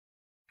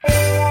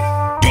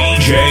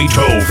DJ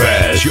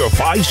Tophaz, your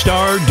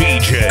 5-star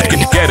DJ.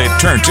 Get it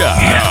turned up.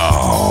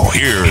 Now,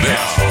 hear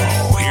this.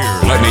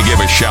 Let me give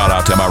a shout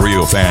out to my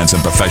real fans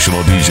and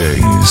professional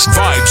DJs.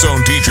 Vibe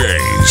Zone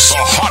DJs,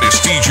 the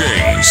hottest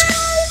DJs.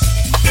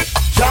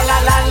 La la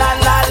la la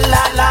la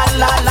la la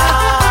la la.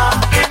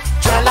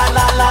 La la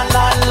la la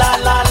la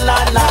la la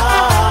la.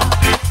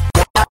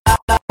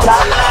 La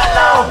la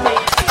la.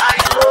 I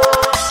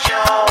love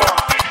you.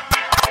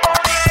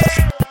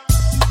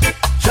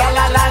 La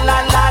la la la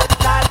la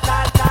la la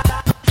la.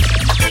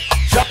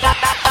 Stop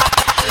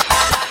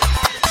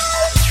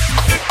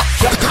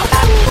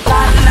it!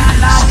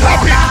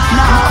 Stop it!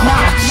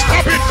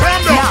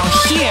 Calm down. Now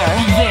hear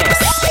this.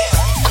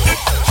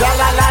 La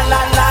la la la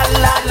la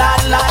la la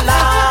la la.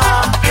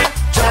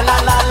 La la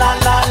la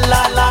la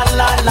la la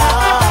la la.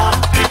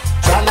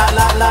 La la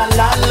la la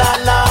la la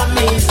la.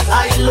 Miss, I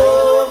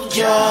love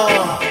you.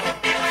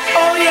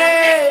 Oh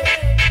yeah.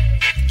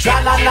 La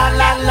la la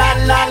la la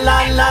la la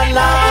la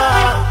la.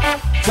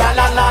 La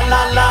la la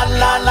la la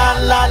la la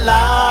la la.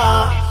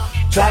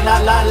 La la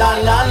la la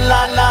la la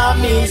la.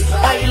 Miss, I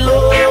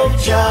love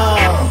you.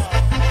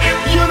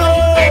 You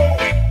know,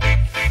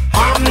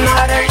 I'm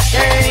not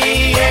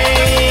ashamed.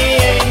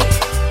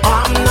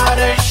 I'm not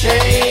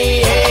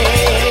ashamed.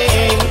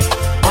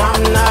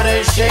 I'm not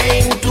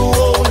ashamed to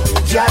own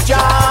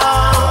Jaja.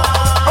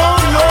 Oh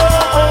no,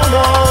 oh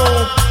no.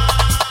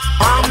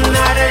 I'm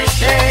not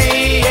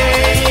ashamed.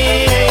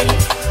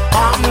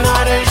 I'm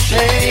not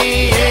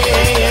ashamed.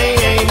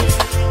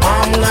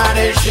 I'm not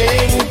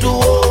ashamed to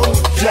own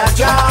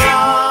Jaja.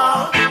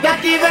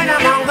 Not even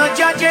among the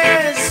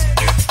judges.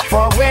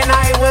 For when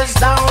I was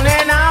down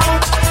and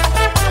out,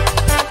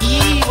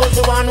 he was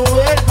the one who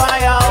would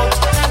buy out.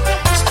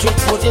 Straight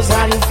put his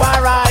hand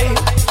far right,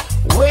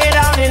 way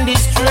down in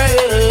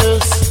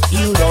distress,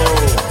 you know.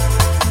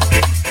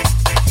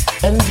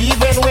 And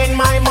even when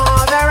my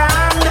mother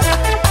and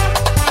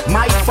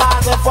my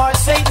father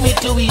forsake me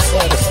too, he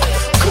said,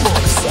 come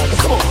on, son,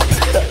 come on.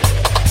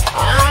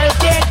 I'll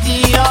take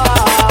the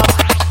up.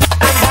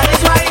 And that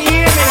is why you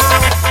hear me now.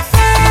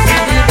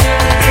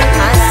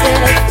 I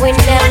said we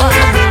never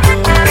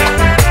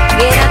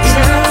get a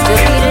chance to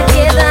be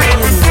together.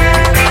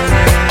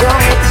 Go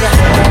with John.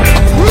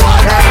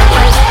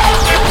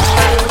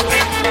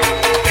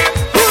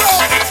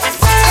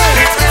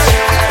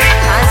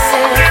 I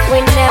said we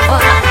never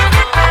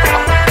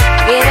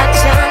get a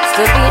chance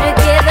to be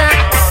together.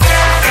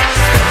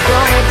 Go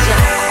with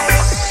John.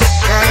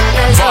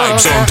 Vibe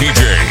Zone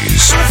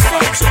DJs.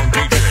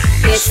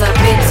 It's a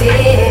pity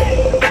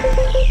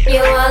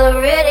you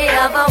already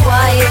have a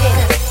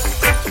wife,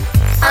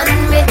 and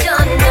me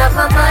don't have a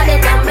man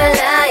in my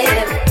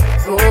life.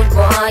 Good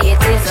boy,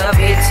 it is a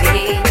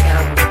pity.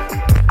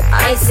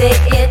 I say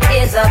it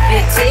is a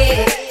pity.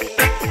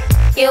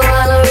 You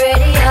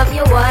already have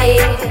your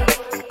wife,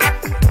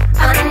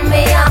 and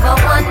me have a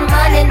one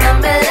man in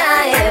my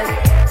life.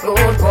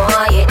 Good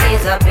boy, it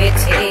is a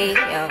pity.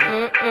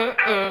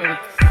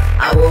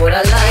 I woulda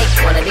liked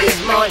one of these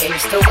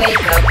mornings to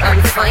wake up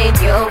and find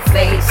your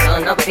face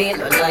on a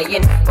pillow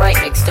lying right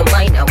next to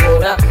mine. I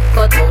woulda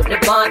cut out the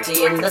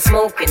party and the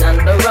smoking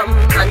and the rum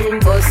and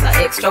bust a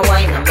extra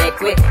wine and make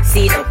we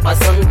see the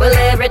sun. Well,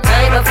 every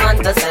time I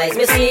fantasize,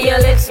 me see your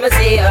lips, me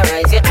see your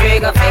eyes. Your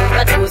trigger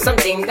finger do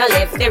something, I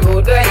left the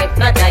road girl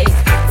hypnotized.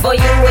 For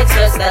you it's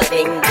just a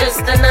thing,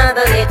 just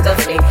another little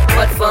fling.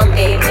 But for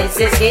me this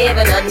is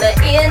heaven and the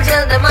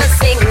angel that must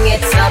sing.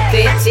 It's a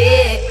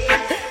pity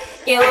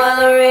you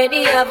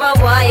already have a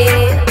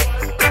wife,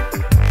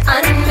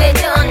 and me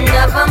don't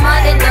have a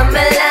man in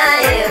my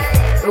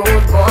life.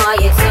 Rude boy,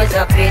 it's such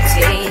a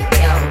pity.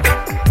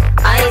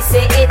 I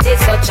say it is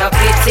such a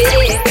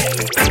pity.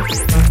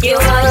 You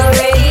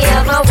already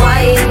have a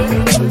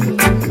wife,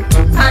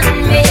 and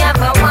me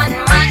have a one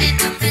man in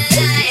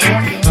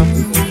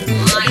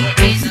my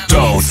life.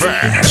 Don't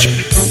fast.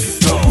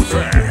 Don't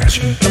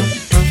fast.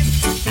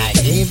 I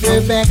gave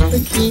her back the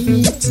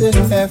key to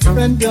her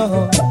front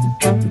door,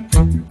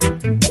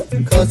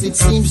 'cause it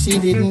seems she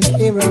didn't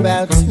care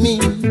about me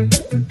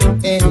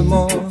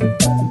anymore.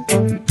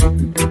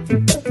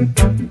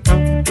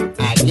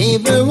 I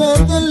gave her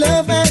all the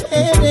love I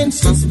had and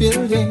she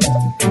spilled it,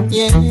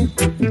 yeah.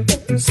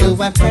 So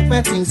I packed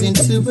my things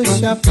into a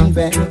shopping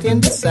bag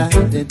and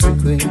decided to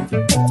quit.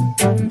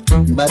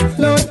 But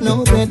Lord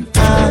knows that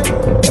I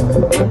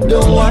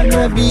don't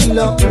wanna be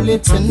lonely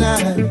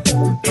tonight.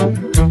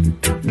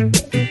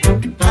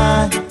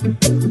 I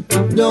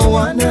don't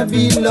wanna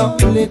be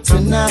lonely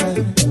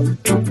tonight.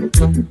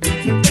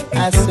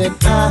 I said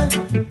I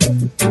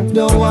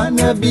don't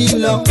wanna be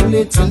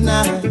lonely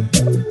tonight.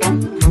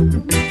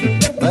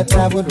 But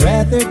I would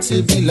rather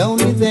to be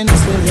lonely than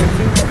to live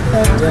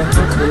a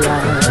dirty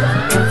life.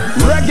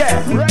 Reggae,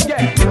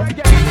 reggae,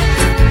 reggae.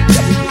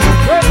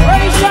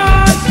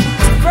 Vibration,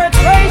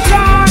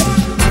 vibration.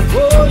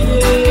 Oh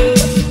yeah.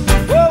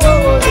 Whoa, whoa,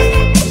 whoa,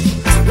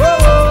 whoa,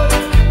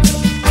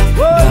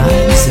 whoa,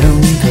 yeah.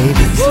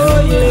 Oh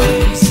yeah.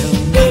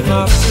 They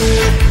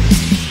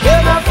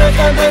my friend,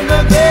 and then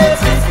my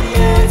best is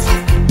yes.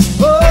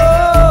 Oh,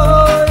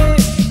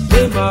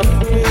 they my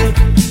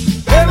friend.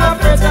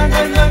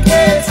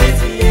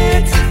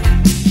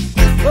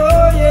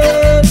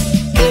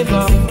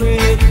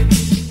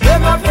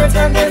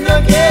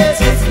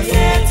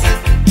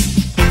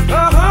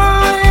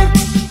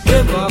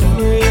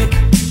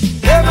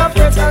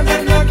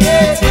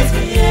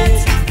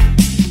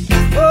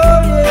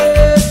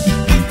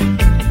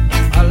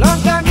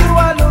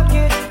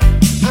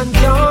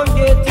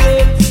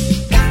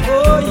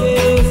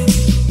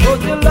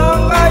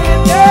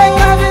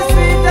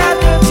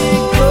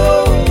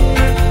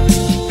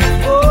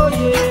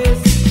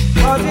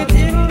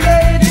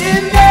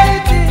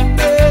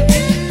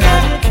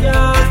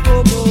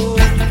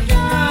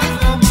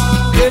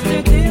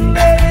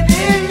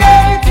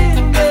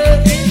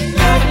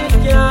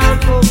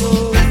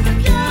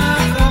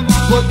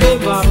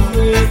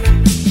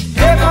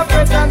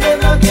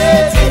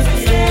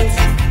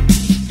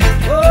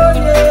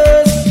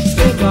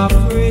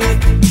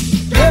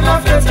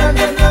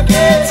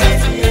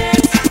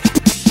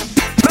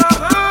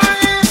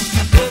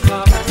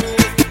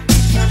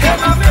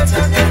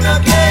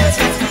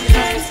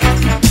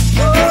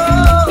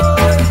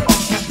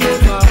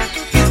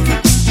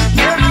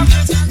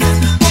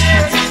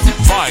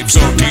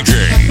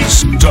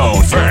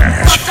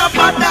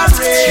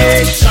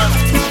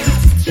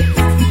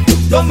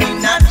 Down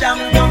in a jam,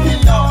 down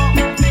down.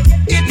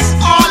 It's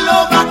all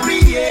over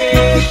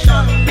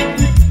creation.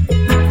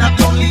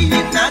 Not only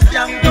in a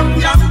jam,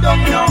 down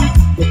now.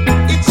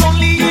 It's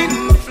only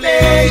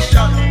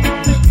inflation.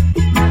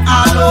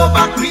 All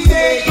over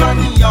creation,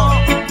 yo.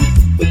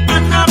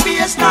 And a be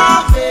a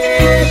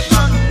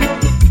starvation.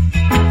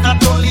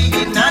 Not only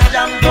in a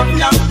jam, down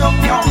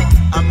now.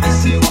 I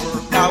miss you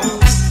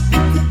workhouse,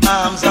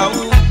 arms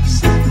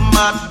house,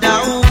 mad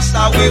house.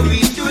 How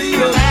we do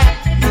you?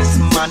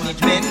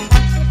 Mismanagement,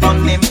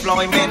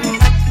 unemployment,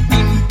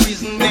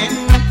 imprisonment.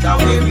 How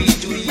we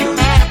do you?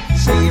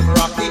 Slave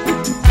rocket,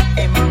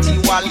 empty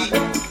wallet,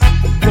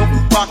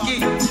 broke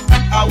pocket.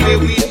 How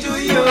we do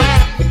you?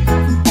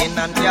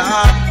 Tenant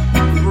yard,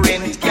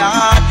 rent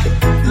yard,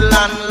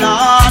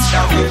 landlord.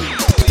 How we do you?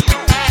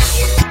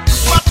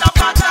 What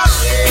about that?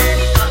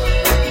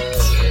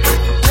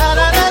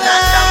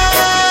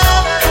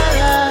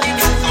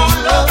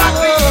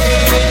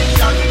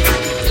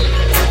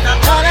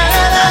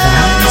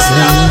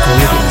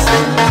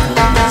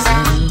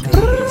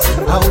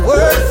 A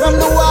word from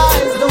the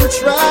wise, don't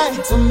try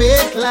to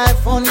make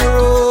life on your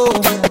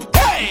own.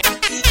 Hey!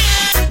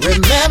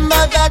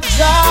 Remember that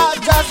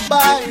God just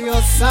by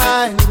your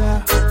side.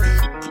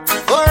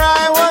 For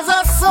I was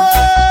a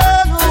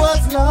son who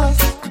was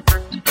lost,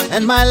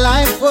 and my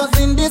life was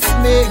in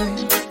dismay.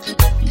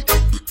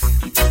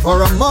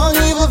 For among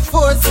evil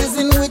forces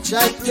in which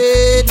I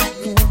played,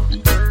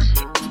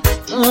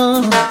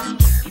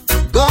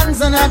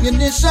 guns and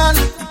ammunition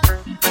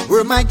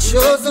were my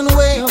chosen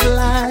way of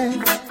life.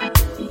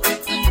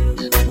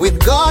 With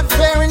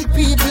God-fearing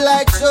people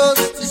I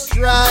chose to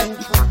strive.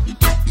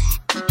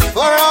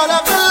 For all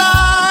of the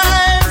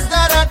lives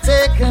that are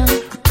taken,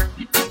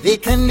 they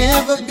can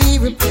never be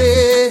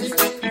replaced.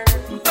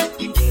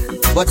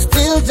 But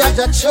still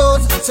Jaja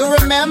chose to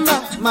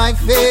remember my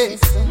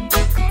face.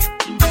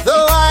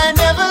 Though I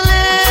never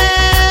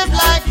lived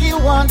like he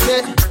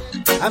wanted,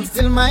 I'm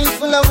still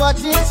mindful of what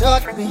he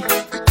taught me.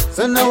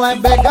 So now I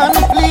beg and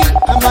plead,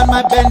 I'm on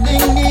my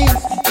bending knees.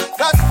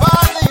 'Cause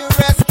Father, you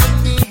rescue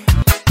me.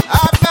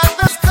 I've got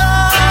the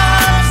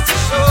scars to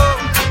show.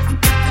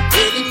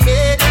 Really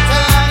made it a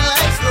long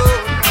life's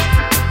road.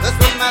 'Cause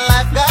when my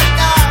life got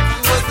dark, he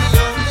was the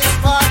only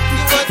spark.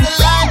 He was the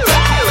light.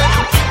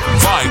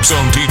 Vibe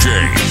Zone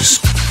DJs.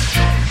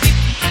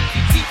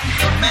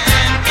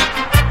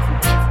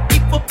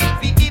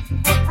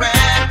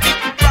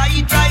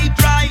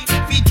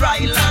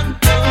 Dry land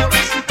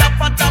forest, tap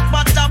a top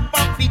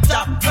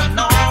and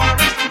all.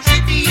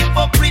 See the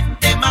hypocrite,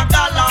 them a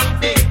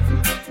galante.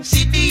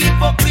 See the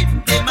hypocrite,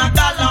 them a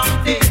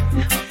galante.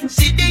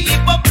 See the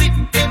hypocrite,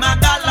 them a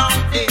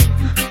galante.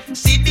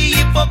 See the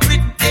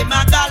hypocrite, them a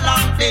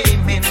galante.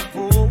 Men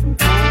oh.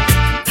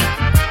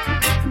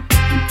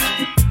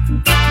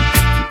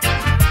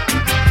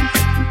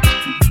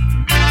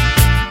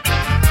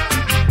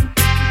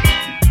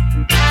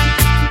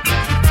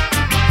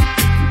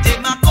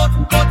 Them a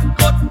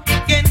cut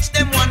against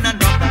them one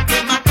another.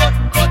 Them a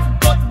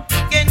cut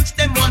against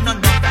them one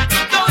another.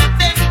 Don't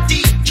them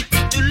teach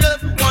to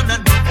love one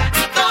another.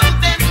 Don't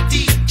them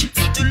teach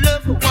to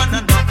love one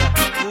another.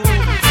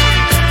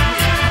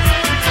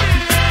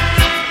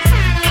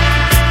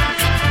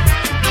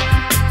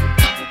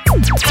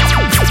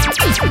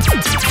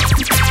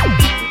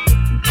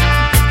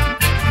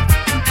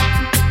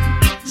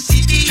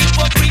 See the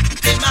hypocrite,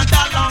 them a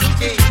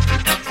galante.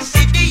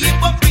 See the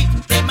hypocrite,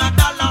 them a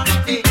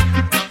galante.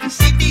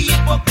 See the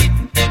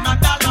hypocrite, them a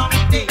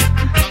galante.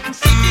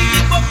 See the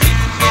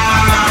hypocrite, them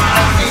a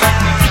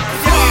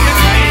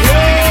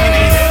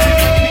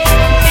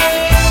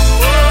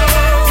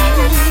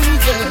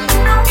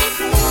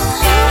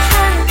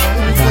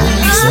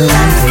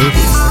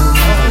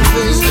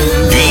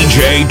DJ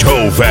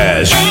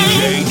Tophaz.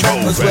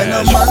 Cause when a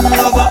man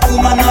love a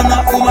woman and a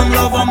woman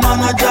love a man,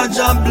 a judge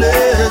a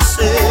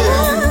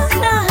blessing.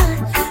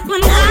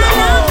 When I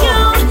love you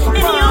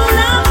and you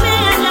love me,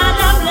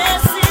 another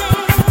blessing.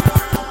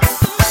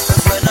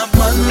 Cause when a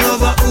man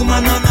love a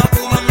woman and a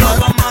woman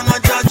love a man, a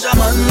judge a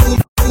man,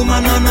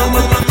 woman and a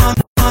woman.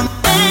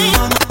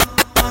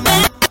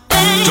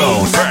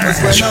 Cause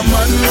when a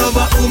man love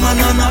a woman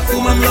and a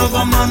woman love a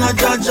man, a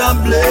judge a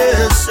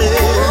blessing.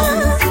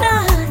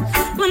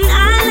 When I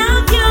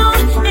love you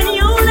and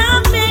you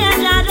love me,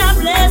 another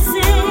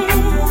blessing.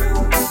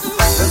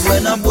 Cause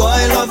when a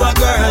boy love a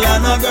girl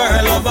and a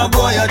girl love a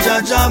boy, a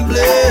judge a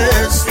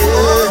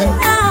blessing.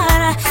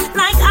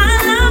 Like I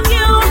love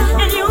you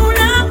and you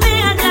love me,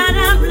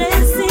 another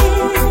blessing.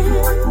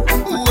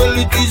 Well,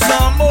 it is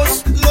a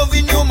must.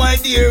 Loving you, my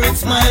dear,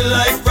 it's my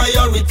life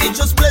priority.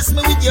 Just bless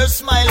me with your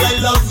smile, I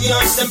love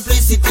your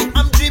simplicity.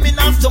 I'm dreaming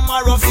of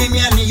tomorrow for me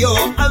and you.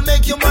 I'll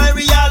make you my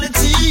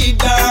reality,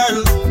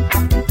 girl.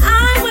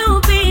 I will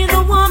be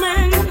the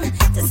woman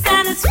to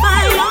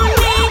satisfy your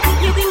need.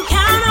 You can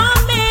count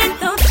on me,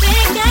 through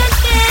thick and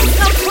thin,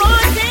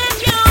 supporting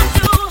you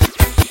through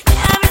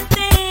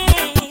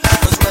everything.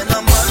 Cause when a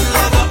man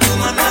love a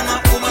woman and a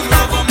woman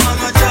love a man,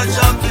 a judge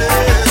a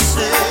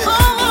blessing.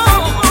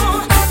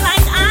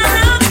 Like I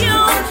love you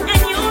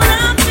and you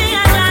love me,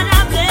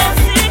 another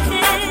blessing.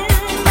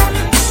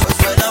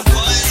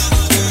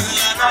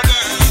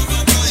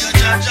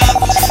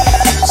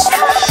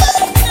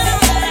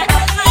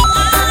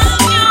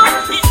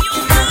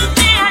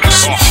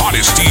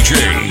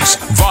 DJs.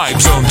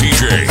 Vibe Zone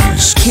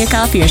DJs. Kick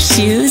off your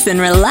shoes and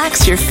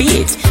relax your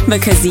feet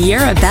because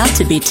you're about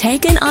to be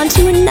taken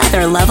onto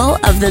another level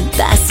of the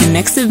best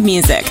mix of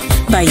music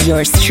by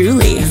yours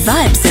truly,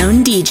 Vibe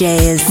Zone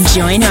DJs.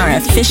 Join our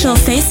official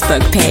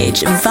Facebook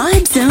page,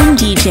 Vibe Zone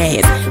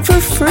DJs, for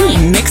free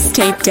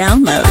mixtape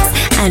downloads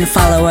and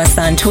follow us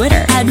on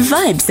Twitter at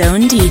Vibe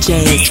Zone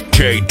DJs.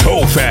 DJ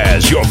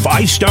Tophaz, your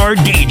 5-star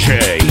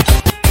DJ.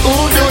 Who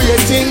do you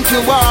think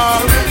you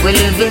are? We're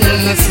living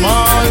in a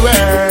small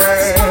world.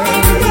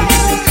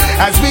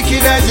 As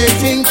wicked as you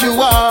think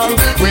you are,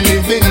 we're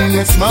living in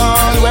a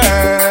small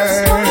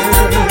world.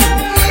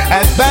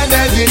 As bad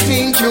as you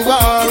think you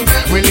are,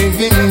 we're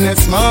living in a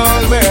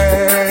small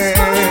world.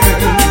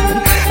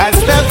 As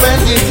tough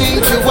as you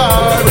think you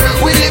are,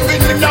 we're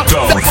living in a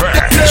small world.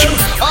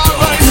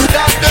 Alright,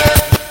 stop there.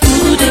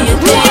 Who do you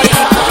think?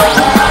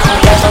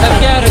 I've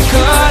got a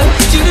call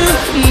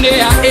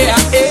today.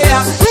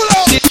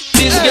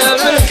 This girl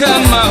will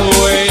come my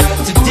way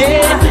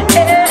today.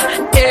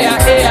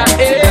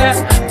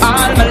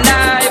 All my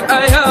life I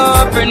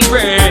hope and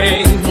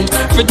pray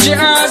for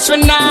just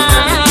one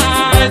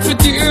night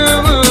with you,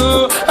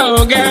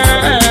 oh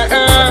girl.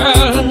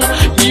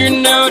 You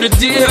know the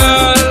deal,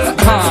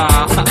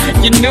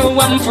 you know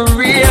I'm for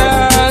real.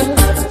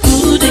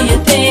 Who do you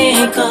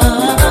think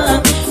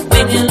of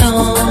when you're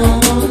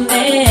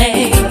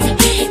lonely?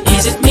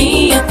 Is it me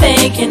you're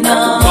thinking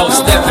of?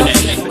 Most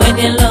definitely. When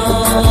you're lonely.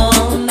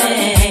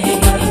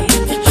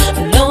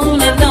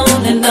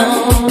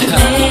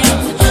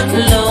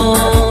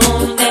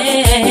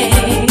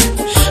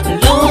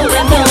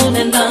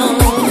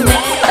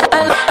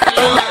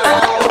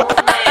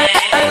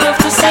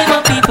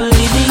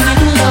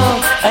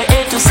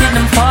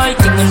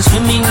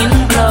 Swimming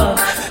in blood,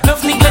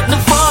 love neglect the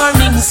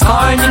farming,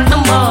 scorn in the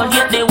mud.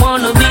 Yet they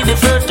wanna be the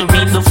first to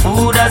reap the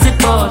food as it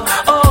bud.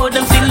 Oh,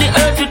 them fill the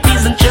earth with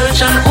peace and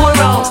church and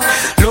whorehouse.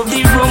 Love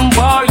the rum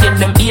bar, yet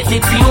them eat the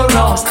pure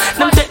house.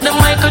 Them take the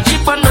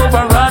microchip and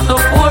override the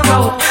poor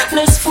out.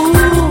 Less food,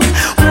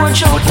 more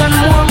shout and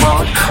more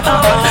mouth.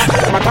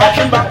 I'm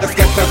talking about the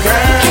ghetto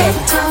girl.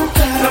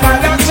 No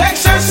matter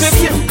Texas, she's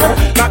simple.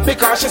 Not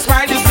because she's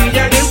smile, you see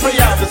her in for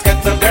you, the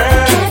ghetto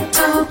girl.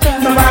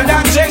 No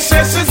matter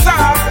Texas, she's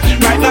soft.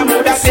 Right now,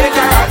 mood I take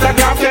her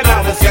autograph, you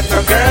know, the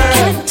ghetto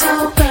girl.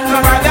 No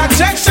matter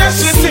Texas,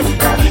 she's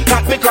simple.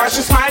 Not because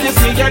she's smile, you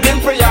see her in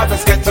for you, the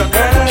ghetto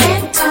girl.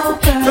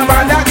 No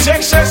matter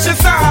Texas, she's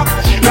soft.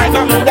 Right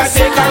now, mood I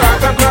take her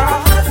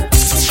autograph.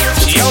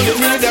 She only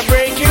need a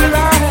breaking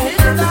light,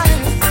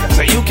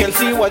 so you can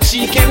see what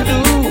she can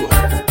do.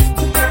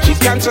 She's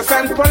conscious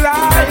and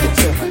polite,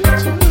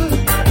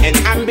 and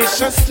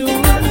ambitious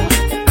too.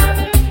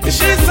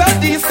 She's so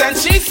decent,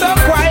 she's so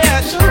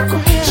quiet.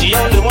 She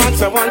only wants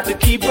someone to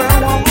keep her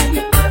warm.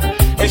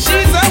 And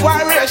she's a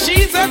warrior,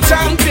 she's a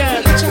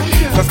champion.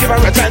 Just give her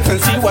a chance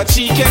and see what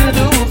she can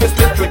do. This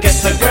little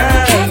ghetto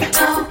girl.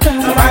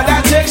 No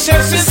matter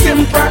Texas, she's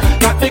simple.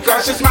 Not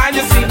because she's mine,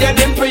 you see the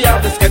dimple, yeah,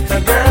 this ghetto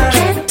girl.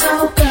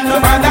 No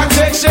matter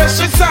Texas,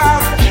 she's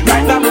soft.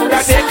 Right now, mood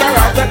I take her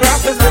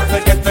autograph. This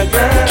little ghetto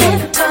girl.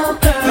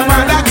 No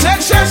matter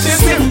Texas, she's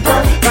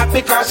simple. Not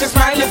because she's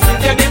mine, you see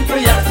the dimple,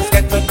 yeah, this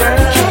ghetto girl.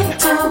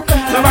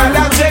 No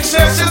matter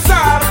Texas, she's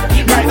soft.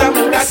 Right now,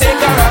 mood I take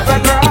her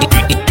autograph.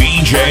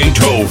 DJ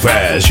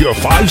Tophaz, your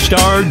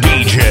 5-star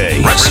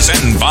DJ.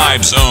 Representing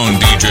Vibe Zone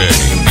DJ.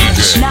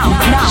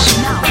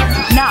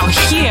 Now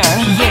hear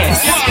this.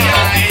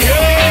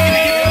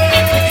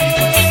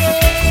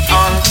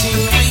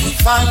 Until we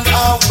find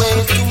our way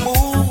to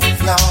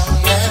move on,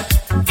 yeah.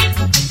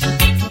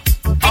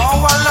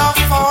 Our love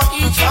for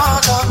each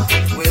other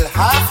will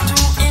have to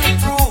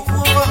improve.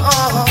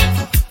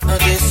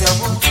 This is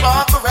roots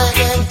rock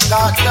reggae,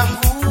 got to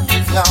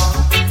move on,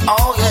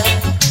 oh yeah.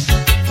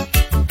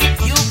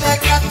 You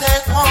better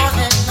take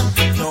warning,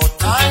 no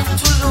time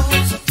to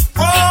lose,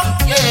 oh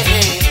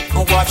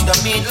yeah. Watch the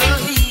Middle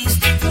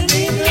East,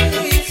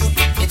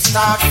 it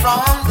starts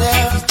from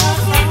there.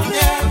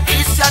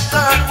 It's a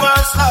third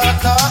world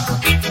starter,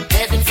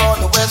 heading for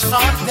the west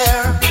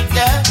frontier,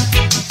 yeah.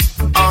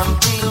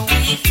 Until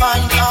we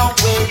find our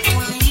way to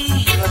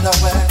leave the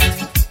west,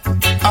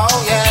 oh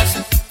yes.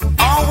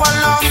 Our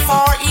love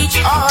for each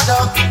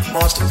other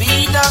must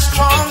be the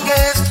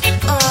strongest.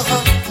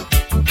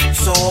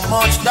 So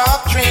much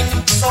doctrine,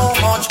 so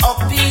much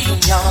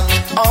opinion,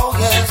 oh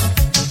yes.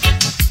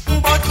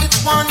 But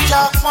it's one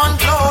job, one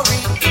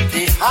glory,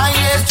 the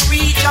highest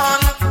region.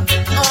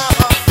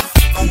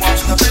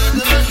 Watch the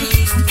Middle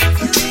East,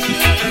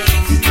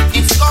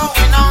 it's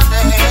going on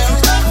there.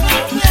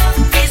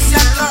 It's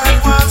your third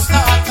world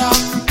startup.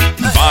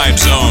 Vibe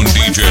Zone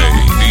DJ.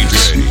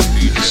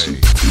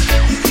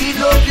 We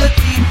love you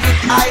keep it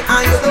high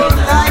and you don't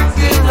like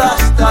the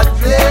Rasta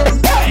dress.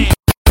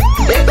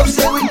 Wake up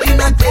say we in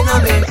a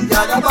tenement, the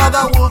other bag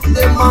of wolf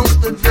them amongst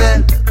the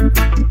dread.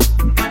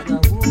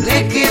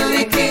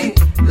 Licky,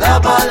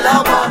 laba,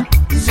 laba,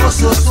 so,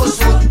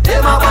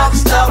 them a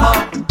backstabber.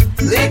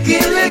 Licky,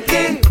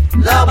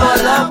 laba,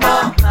 laba,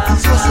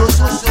 so,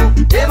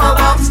 them a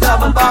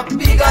backstabber. Back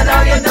bigger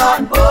than your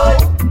dad, boy.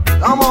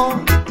 Come on.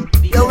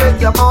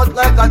 your mouth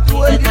like a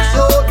 12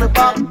 soul. Me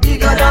back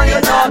bigger than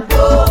your dog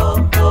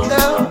bone.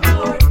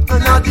 Yeah.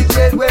 And now the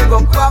jail when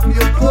go crop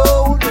your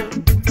cold.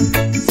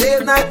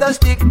 Same night the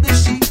stick the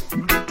sheep.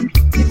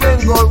 It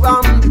when go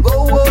round go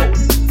home.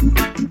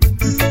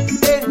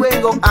 It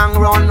when go hang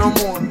round no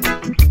more.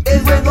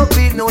 It when go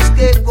be no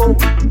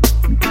scapegoat.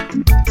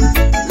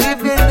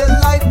 Living the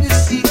life you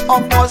see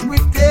of us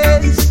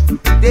pretense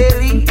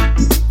daily.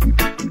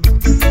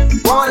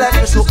 One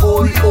life is so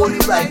holy, holy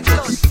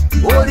righteous.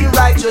 Holy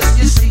righteous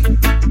you see.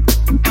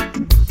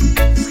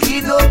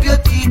 Skin up your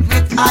teeth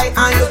with eye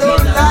and you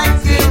don't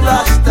like the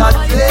Rasta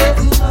dread.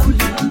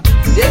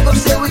 They go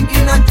say we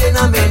in a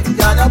tenement.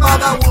 Got a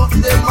bag of wolf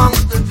them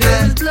amongst the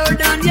dead.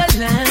 Blood on your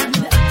land.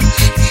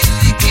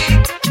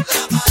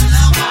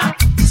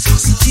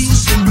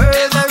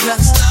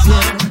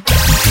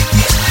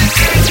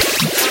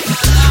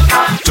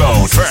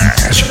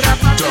 Tophaz.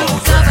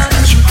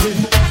 Tophaz.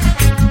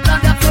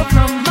 Blood that flow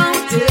from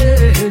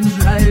mountains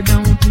right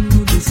down to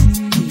the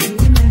sea.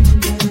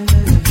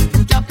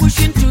 You're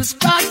pushing to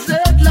start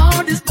that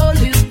Lord is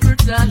police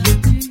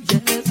brutality.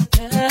 Yes,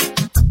 yeah.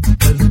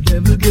 As the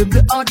devil gave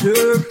the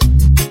order,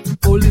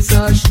 police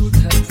are shoot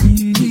at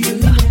me.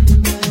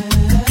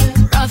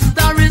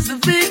 Rasta is the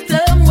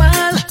victim,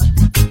 well,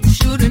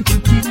 shouldn't you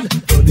kill,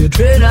 but they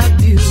trade at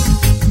you.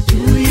 Do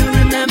you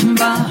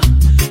remember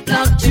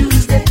Black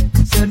Tuesday?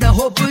 Said I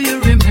hope you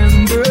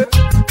remember.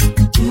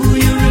 Do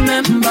you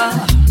remember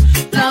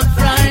Black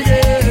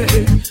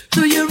Friday?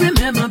 Do you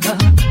remember?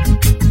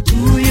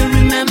 Do you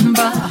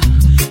remember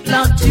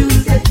Black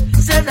Tuesday?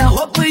 Said I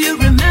hope you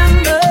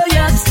remember.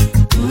 Yes.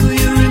 Do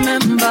you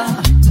remember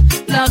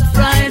Black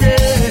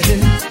Friday?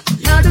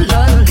 Not a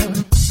lot.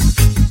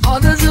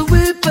 Others are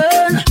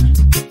weeping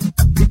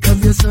because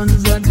your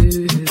sons are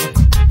dead.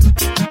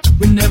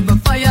 We never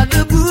fire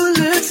the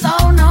bullets.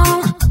 Oh no.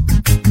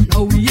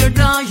 No, we are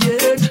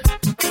dying.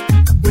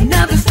 We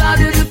never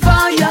started the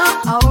fire.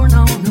 Oh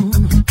no, no.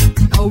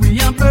 Now we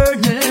are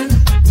burning.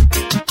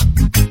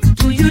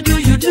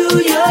 Do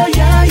yeah,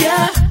 yeah,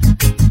 yeah.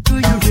 Do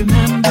you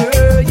remember?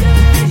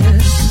 Yeah, yeah.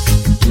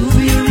 Do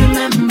you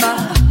remember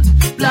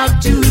Black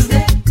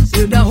Tuesday?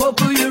 Said I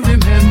hope you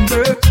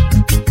remember.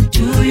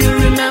 Do you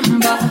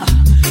remember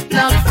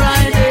Black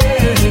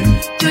Friday?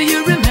 Do you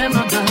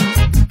remember?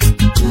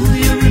 Do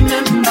you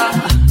remember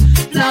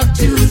Black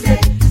Tuesday?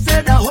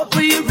 Said I hope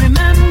you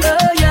remember.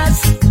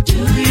 Yes. Do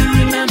you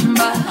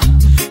remember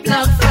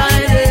Black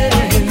Friday?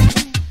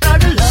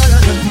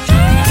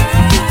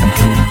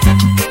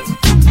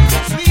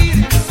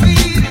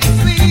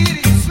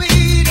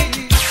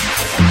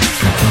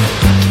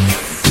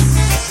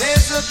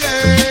 There's a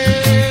girl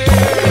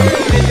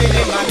living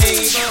in my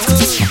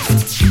neighborhood.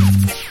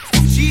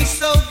 She's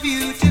so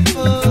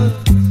beautiful,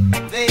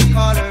 they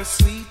call her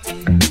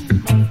Sweetie.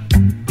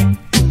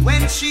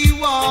 When she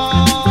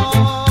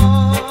walks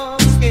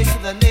into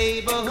the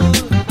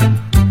neighborhood,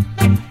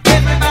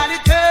 everybody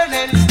turn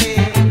and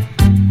stare,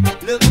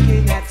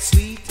 looking at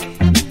Sweetie.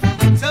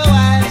 So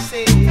I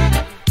say,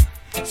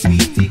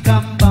 Sweetie,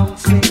 come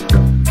bouncing.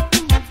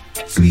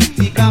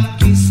 Sweetie, come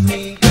kiss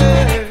me,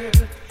 girl.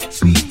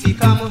 Sweetie,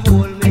 come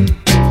hold me.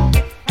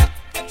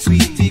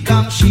 Sweetie,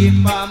 come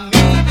shape on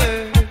me,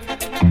 girl.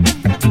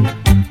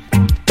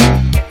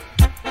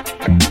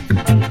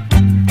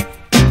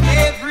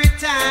 Every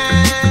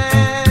time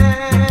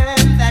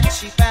that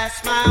she pass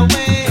my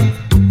way,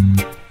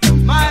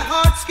 my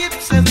heart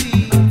skips a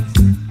beat,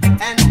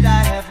 and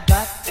I have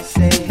got to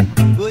say,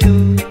 oh, yo.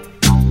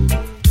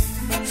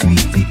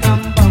 Sweetie,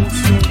 come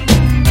bouncing.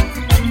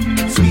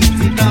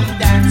 Sweetie, come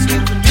dance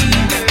with me,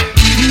 girl.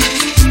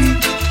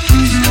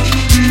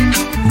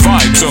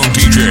 Vibe Zone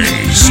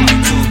DJs.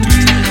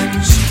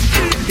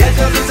 Get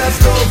up, it's a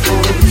slow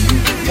food.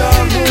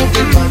 You're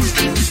moving much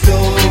too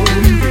slow.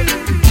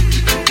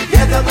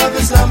 Get up of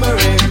the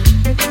slumbering.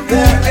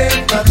 There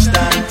ain't much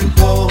time to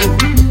go.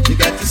 You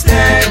got to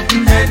stand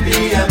and be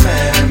a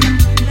man.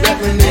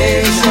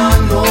 Reclamation,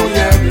 know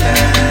your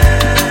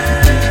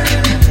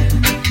plan.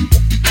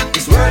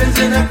 This world is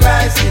in a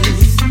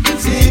crisis,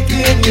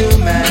 seeking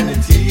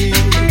humanity.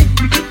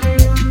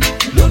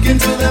 Look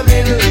into the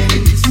Middle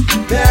East.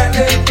 There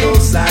ain't no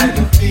sign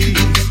of peace.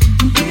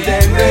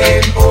 They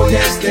rain, oh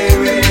yes they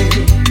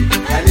rain,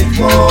 and it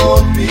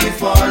won't be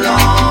for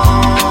long.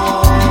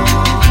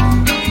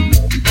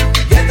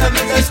 Get up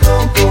in the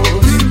snow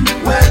coast,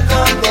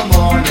 welcome the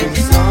morning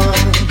sun.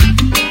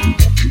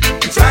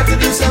 Try to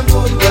do some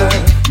good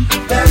work,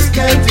 there's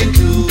plenty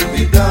to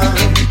be done.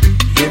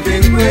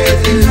 Giving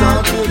praises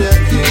unto the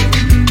King,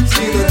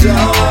 see the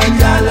joy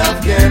that love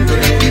can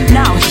bring.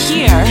 Now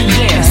hear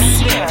this.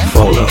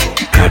 Follow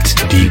at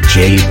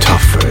DJ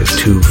Tophaz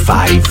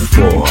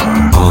 254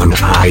 on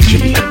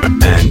IG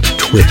and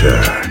Twitter.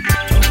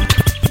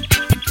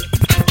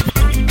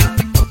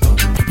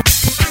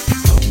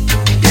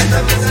 Get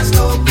up in the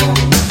snow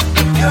coast,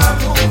 you're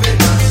moving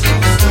on so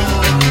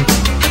slow.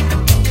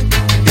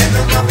 Get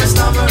up of the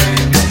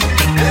slumbering,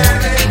 there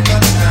ain't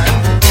much time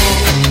to go.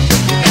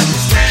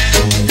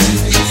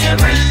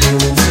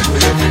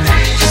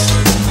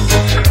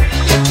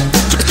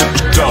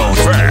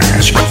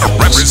 Tophaz.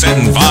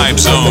 representing Vibe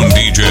Zone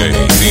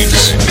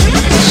DJs.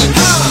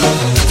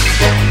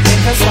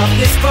 Because of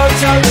this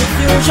cultural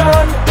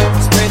fusion,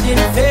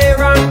 spreading fear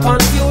and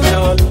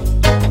confusion,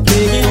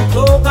 playing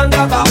cloak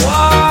under the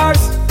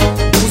wars,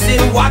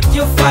 losing what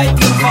you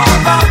fighting for.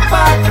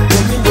 Back,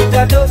 moving with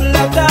a double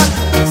attack.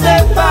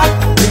 Step back,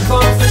 here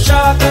comes the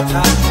shark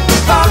attack.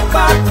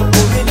 Back,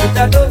 moving with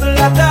a double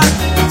attack.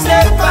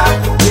 Step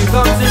back, here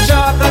comes the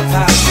shark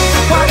attack.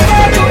 What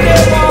do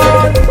they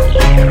want?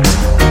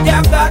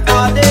 They've got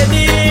all they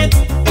need.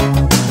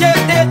 Yet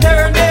they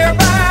turn their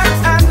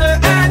backs and their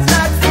hands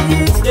not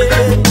feet.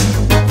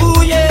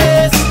 Ooh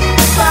yes,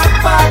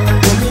 back,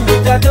 moving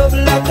with a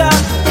double attack.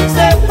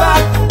 Step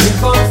back, here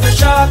comes the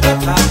shark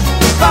attack.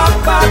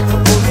 Back,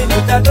 moving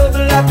with a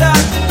double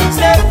attack.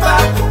 Step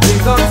back,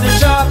 here comes the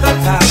shark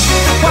attack.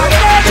 What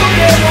do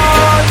they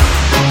want?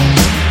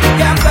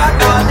 They've got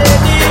all they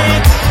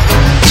need.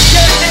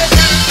 Yet they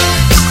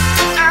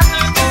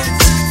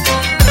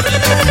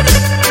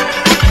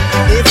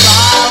If I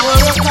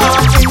were a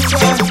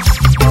carpenter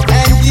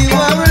and you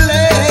were a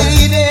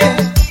lady,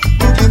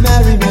 would you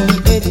marry me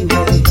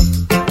anyway?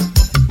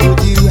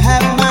 Would you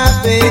have my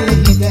baby?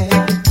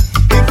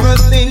 If a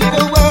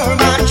thinker were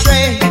my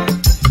trade,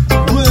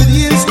 would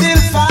you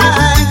still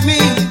find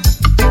me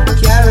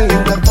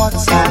carrying the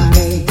pots I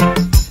made,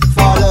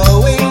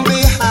 following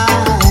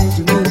behind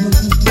me?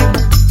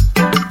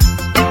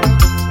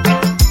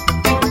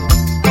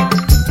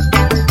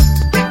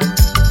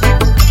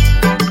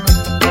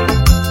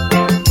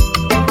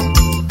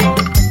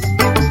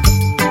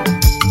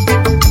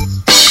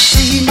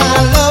 See my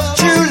love,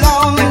 true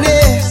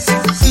loneliness.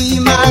 See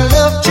my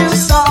love, true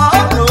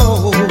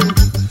sorrow.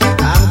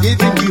 I'm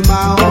giving you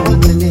my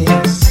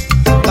loneliness.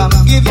 Come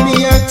give me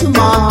your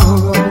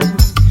tomorrow.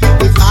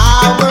 If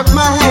I work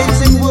my hands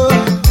in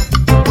wood,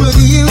 would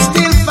you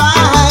still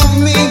find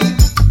me?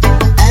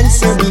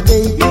 Answer me,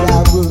 baby, I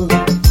would.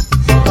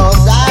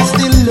 'Cause I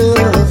still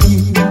love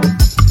you.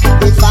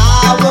 If I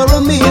were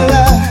a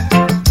miller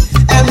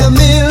and the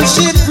mill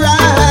should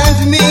drive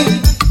me,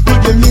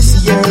 would you miss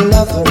your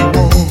lover,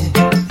 man?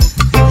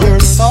 Your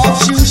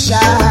soft shoe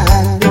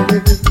shine.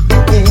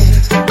 Yeah.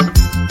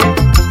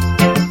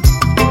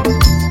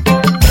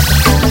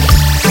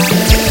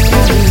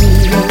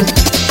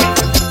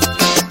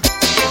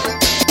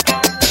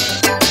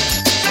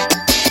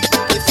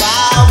 If I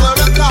were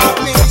a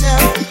carpenter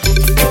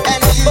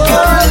and you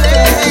were a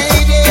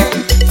lady,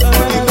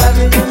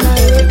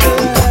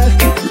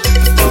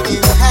 would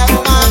you have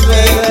my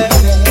baby?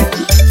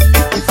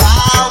 If I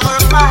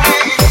were my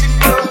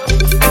angel,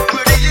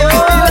 would you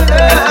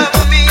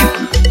love me?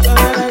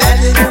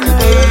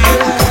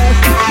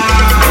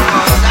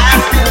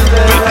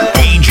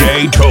 DJ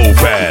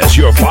Tophaz,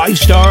 your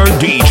 5-star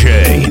DJ.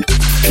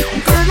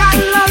 Girl, I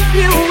love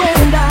you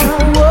and I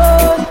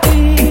won't be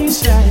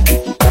shy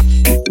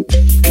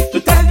to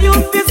tell you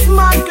this,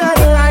 my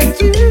girl, I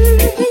do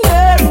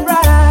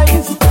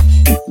rise.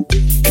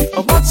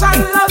 How much I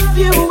love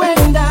you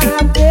and I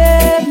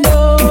dare no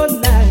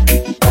lie.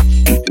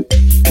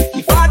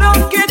 If I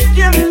don't get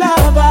your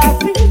love, I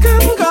think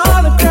I'm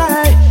gonna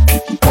cry.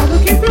 Gonna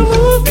keep you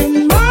moving,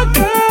 my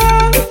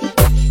girl,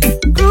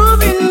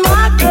 grooving,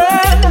 my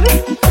girl.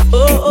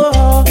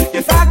 Oh,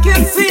 if I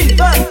can see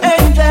the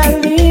angel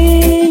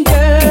in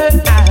your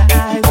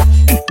eyes,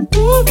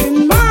 moving,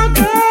 my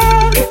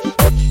girl,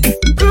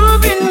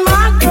 grooving,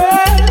 my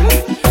girl.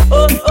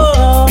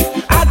 Oh,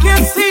 I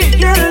can see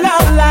your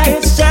love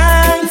light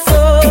shine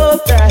so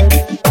bright.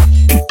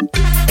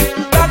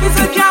 Love is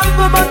a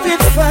gamble, but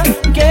it's a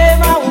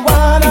game I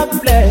wanna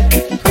play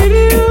with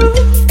you.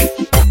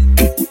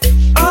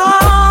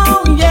 Oh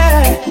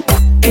yeah,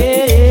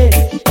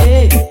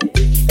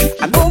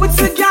 I know it's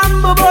a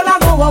gamble, but I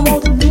know I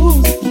won't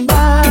lose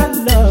my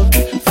love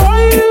for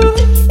you.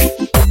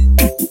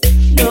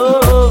 No,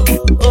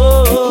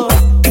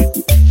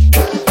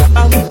 I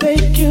will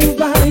take you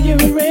by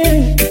your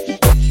ring,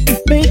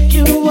 make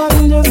you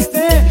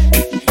understand.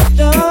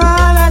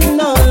 All and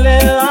only,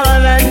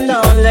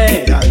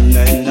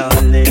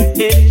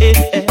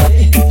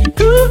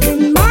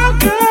 moving my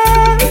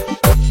girl,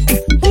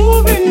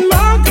 moving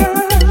my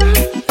girl.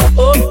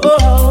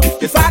 Oh,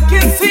 if I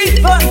can see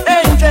the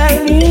angel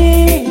in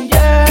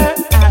your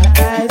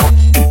eyes,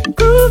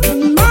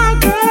 moving my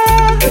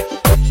girl,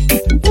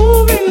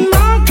 moving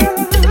my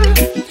girl.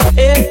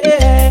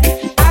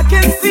 I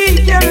can see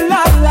your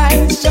love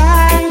light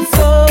shine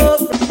so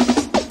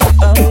bright.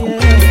 Oh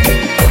yeah.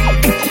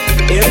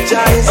 If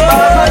Jah is by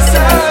my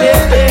side,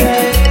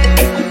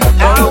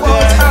 I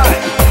won't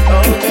hide.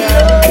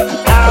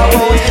 I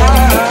won't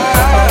hide.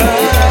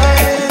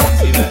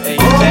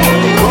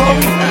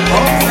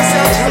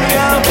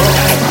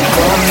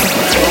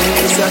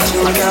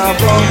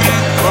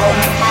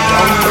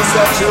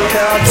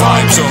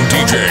 Vibe Zone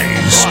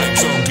DJs. Vibe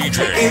Zone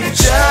DJs. If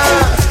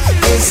Jah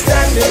is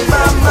standing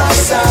by my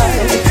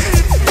side,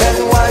 then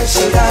why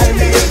should I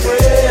be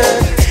afraid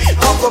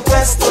of a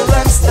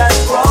pestilence that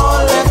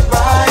crawleth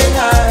by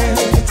night?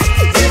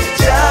 If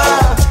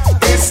Jah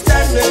is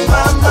standing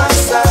by my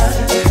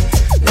side,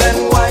 then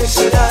why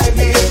should I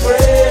be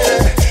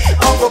afraid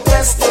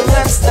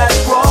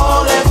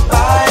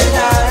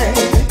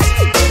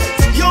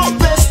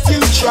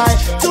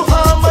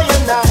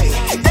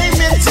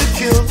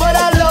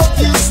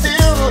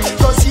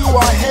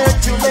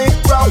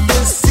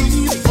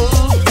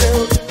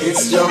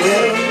your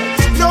will.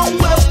 No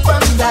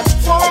weapon that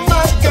form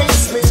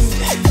against me,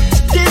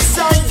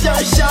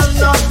 desire shall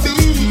not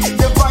be.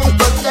 Divine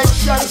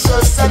protection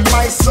shall set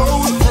my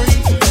soul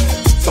free.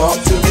 Talk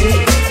to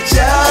me.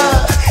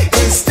 Jah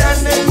is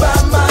standing by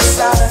my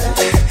side.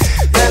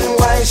 Then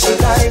why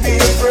should I be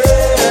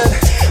afraid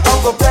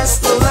of the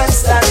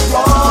pestilence that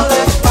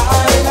rolleth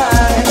by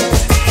night?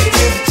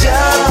 If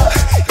Jah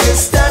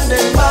is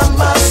standing by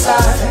my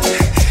side,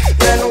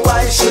 then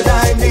why should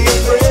I be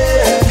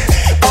afraid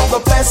of the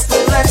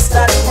pestilence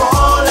that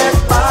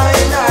rolleth by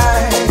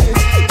night?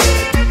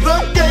 The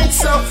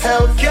gates of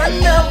hell can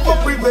never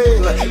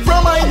prevail.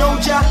 From I know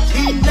Jah,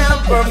 he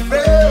never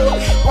fail.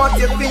 What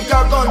you think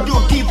I'm gonna do?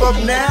 Keep up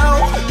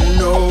now?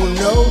 No,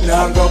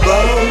 not go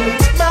bow.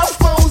 My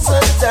foes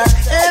attack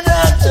and I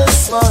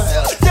just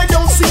smile. They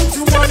don't seem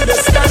to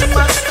understand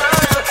my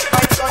style.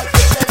 My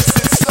confidence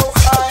is so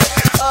high.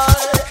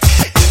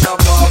 In a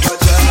Baba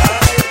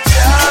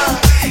Jah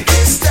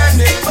is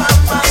standing by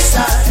my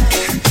side.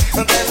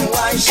 Then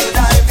why should I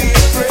be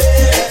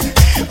afraid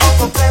of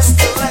a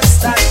pestilence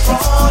that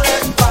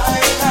crawling by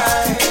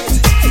night?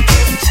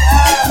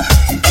 Jah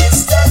is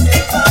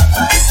standing by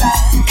my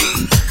side.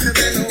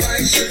 Then why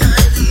should I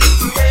be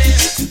afraid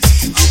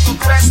of a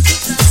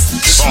pestilence?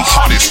 The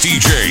hottest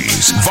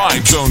DJs,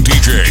 Vibe Zone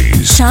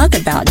DJs. Talk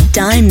about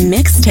dime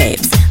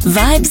mixtapes.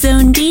 Vibe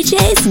Zone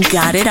DJs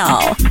got it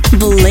all.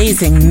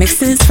 Blazing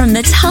mixes from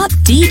the top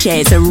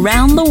DJs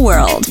around the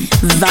world.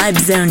 Vibe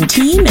Zone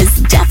team is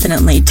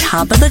definitely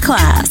top of the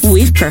class.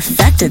 We've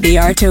perfected the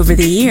art over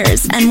the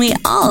years, and we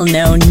all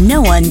know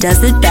no one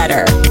does it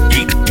better.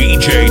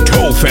 DJ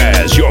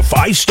Tophaz, your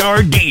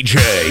 5-star DJ.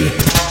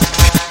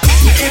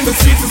 In the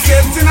streets it's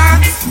getting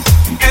hot,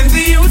 and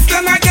the youth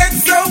them I get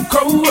so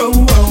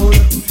cold.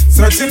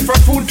 Searching for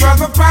food for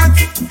the pot,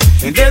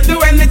 and they'll do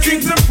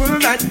anything to fill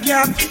that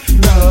gap.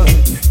 Lord,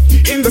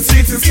 in the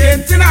streets it's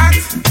getting hot,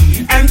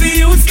 and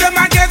the youth them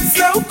I get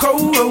so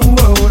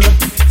cold.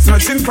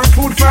 Searching for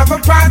food for the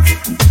pot,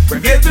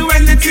 but they'll do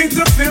anything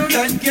to fill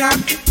that gap.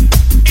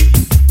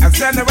 As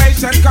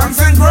generation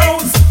comes and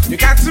grows, you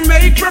got to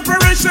make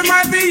preparation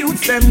while the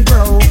youth them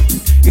grow.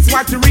 It's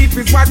what you reap,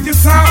 it's what you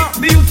sow.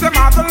 The youth them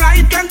are the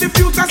light and the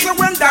future, so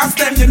when that's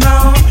them you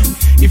know.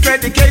 If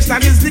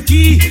education is the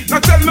key, now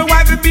tell me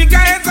why the big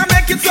heads are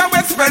make it so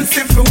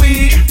expensive for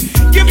we.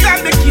 Give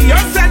them the key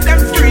or set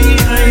them free.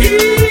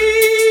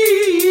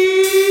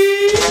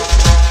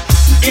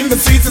 In the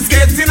streets it's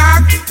getting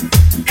hot,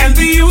 and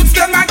the youths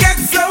them I get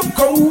so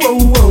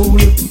cold.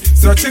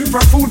 Searching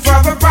for food for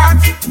the pot,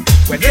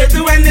 where they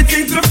do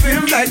anything to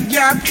fill that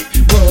gap.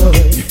 Boy,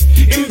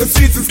 in the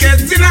streets it's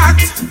getting hot,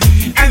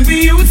 and the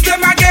youths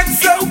them I get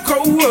so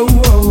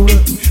cold.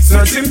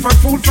 Searching for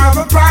food for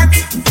the pot,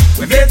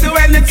 where they do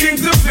anything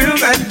to fill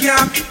that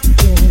gap.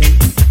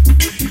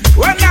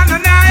 Oh na na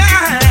na,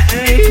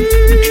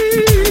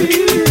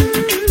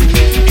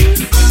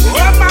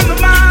 oh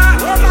mama,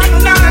 oh mama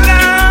na na na.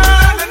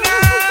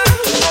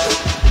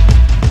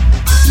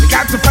 We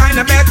got to find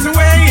a better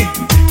way.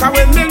 Cause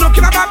when me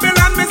looking at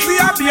Babylon, me see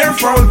a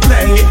beautiful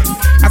play.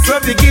 I saw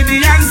the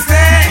Gideon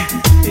say,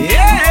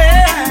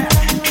 yeah.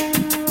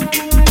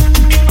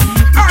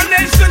 Our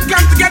nation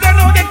come together,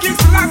 know the King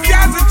Selassie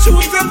has the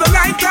truth and the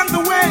light and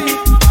the way.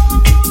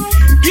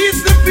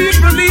 Teach the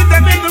people, lead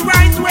them in the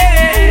right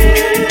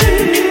way.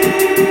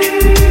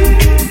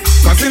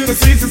 Cause in the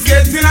streets it's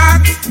getting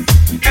hot,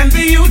 and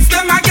the youths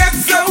them I get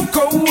so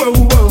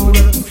cold.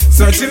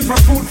 Searching for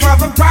food for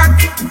the pot,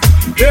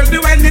 they'll do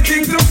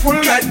anything to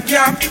fill that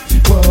gap.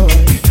 Boy,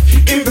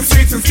 in the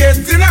streets it's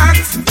getting hot,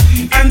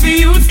 and the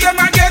youths them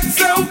I get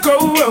so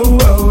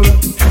cold.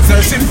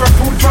 Searching for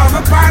food for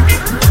the pot,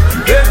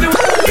 they'll do.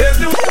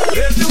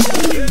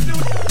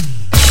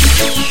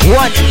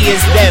 One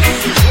is them.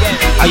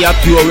 I have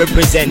pure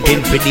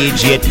representing for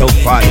DJ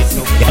Tophaz.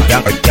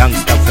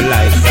 Gangsta for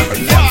life.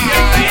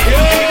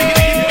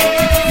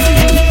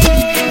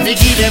 Me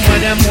give them what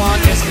them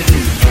want, yes me do.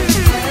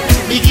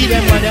 Me give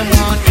them what them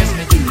want, yes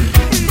me do.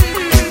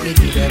 Me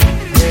give them,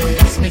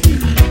 yes me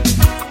give them.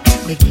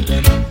 Me give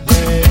them,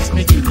 yes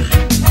me give them.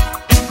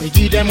 Me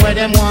give them what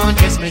them want,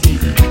 yes me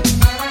give them.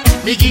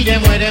 Me give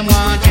them what them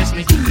want, yes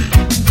me give them.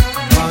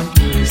 Want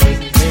music,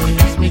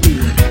 yes me give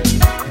them.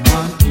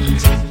 Want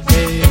music,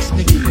 yes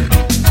me give them.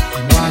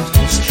 Want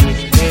history,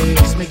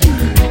 yes me give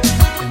them.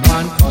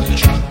 Want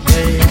culture,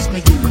 yes me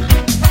give them.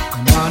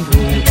 Want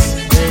roots,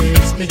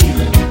 yes me give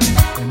them.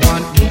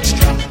 Want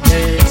mixture,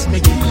 yes me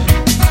give them.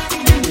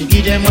 Me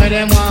give them what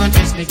them want,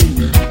 yes me give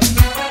them.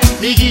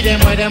 Me give them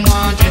what them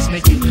want, yes me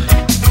give them.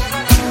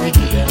 Me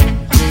give them,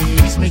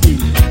 yes me give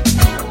them.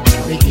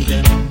 Me give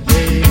them,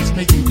 yes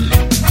me give them.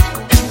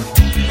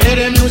 Play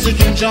the music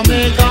in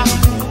Jamaica.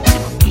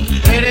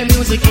 Play the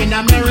music in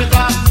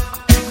America.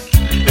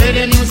 Play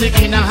the music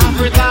in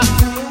Africa.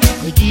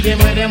 Me give them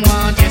what them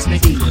want, yes me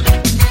give them.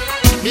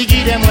 Me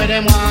give them what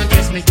them want,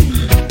 yes me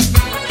give them.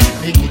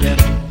 Me give them,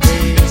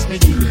 yes me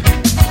give them.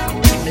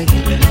 Me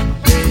give them,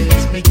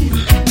 yes me give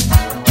them.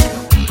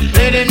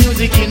 Play the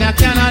music in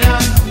Canada.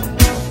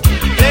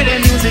 Play the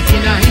music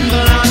in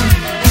England.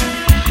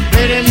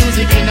 Play the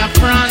music in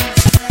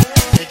France.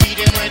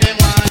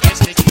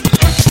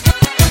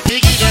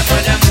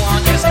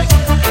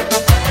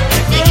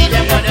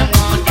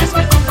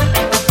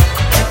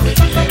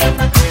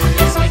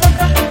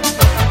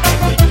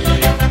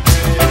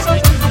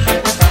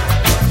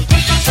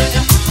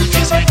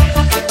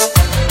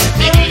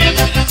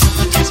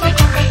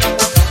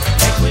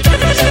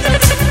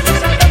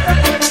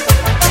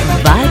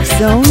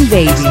 Zone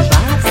Baby.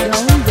 Vibe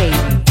Zone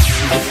Baby.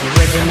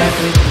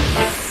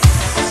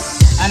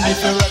 And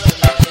if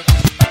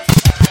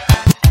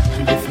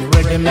you're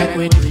ready, make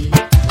with me.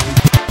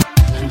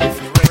 And if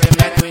you're ready,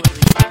 make with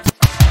me.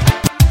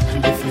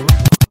 And if you're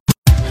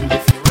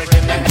ready,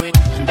 make with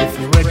me. If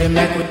you're ready,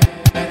 make with me.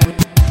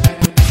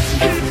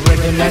 If you're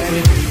ready, make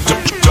with me.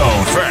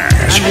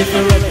 Tophaz.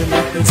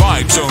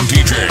 Vibe Zone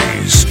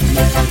DJs.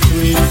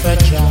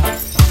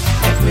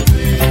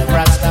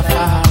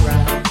 Rastafari.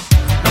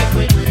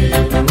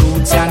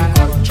 Roots and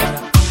culture.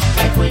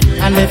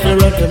 And if you're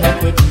ready,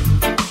 make with me.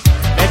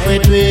 Make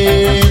with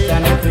it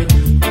and make with it.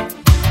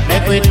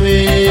 Make with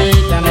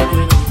it and make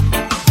with it.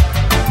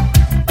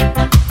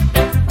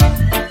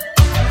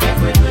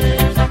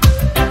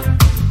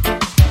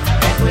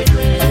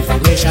 Every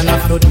nation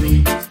have to do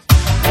it.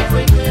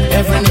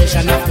 Every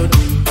nation have to do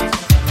it.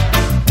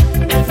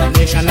 Every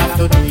nation have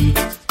to do it.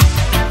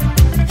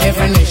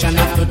 Every nation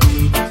have to do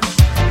it.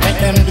 Make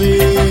them do it,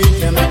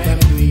 you make them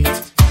do it.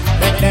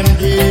 Make them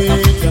do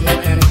it, you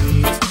make them do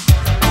it.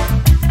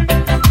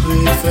 Do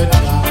it for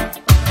God.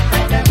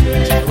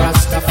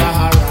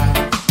 Rastafari.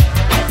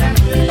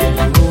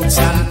 Roots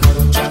and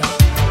culture.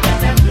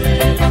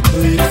 Do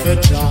it for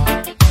God.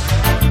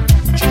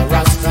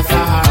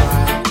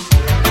 Rastafari.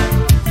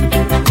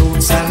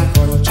 Roots and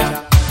culture.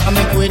 I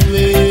make we do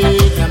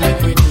it, I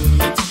make we do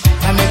it.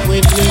 I make we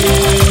do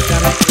it, I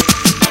make we do it.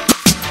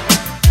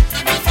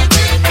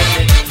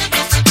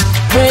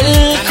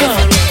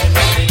 Welcome,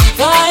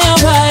 fire,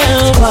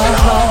 fire, fire.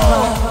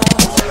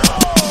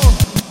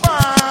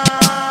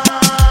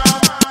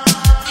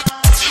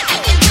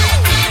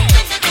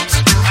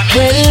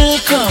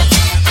 Welcome,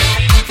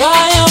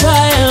 fire,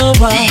 fire,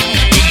 fire.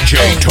 DJ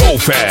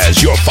Tophaz,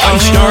 your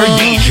 5-star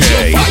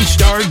DJ.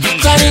 5-star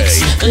Chronicles,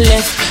 DJ.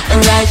 left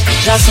and right,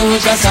 just so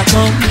just a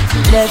come.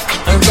 Left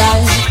and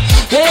right,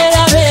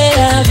 better,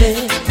 better,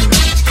 better.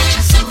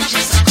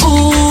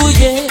 Ooh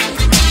yeah,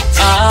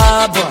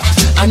 ah boy.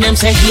 And them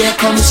say here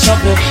comes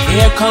trouble,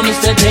 here comes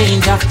the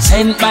danger.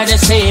 Sent by the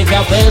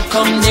Savior,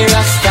 welcome the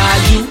Rasta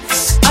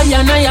youths. I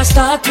and I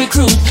start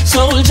recruit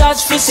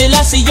soldiers for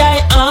Selassie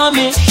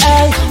army.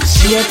 Hey,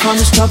 here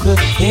comes trouble,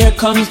 here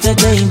comes the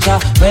danger.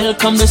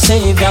 Welcome the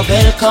Savior,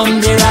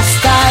 welcome the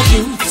Rasta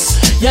youths.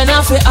 You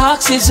know fi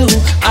ask is who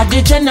at the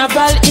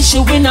general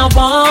issue we no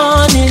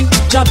warning.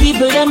 Job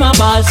people them a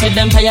ball, said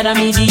them tired of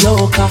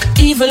mediocre.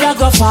 Evil a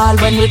go fall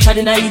when we tried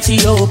in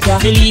Ethiopia.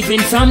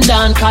 Believing from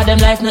down, cause them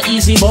life no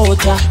easy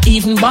boat ya.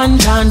 Even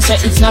Bantan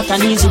said it's not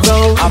an easy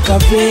road.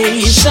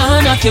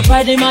 Operation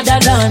occupy the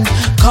motherland,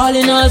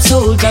 calling all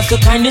soldiers to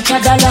kind each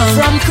other along.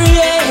 From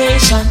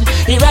creation,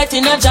 he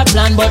writing a job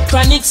plan, but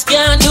Chronicles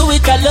can't do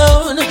it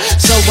alone.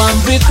 So I'm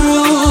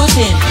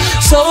recruiting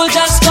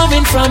soldiers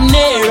coming from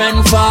near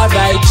and far.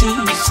 I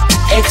choose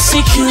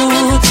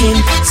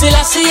executing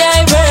Selassie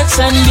I works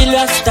and the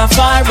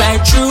Rastafari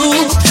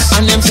truth.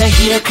 And them say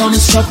here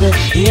comes trouble,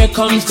 here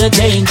comes the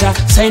danger.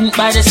 Sent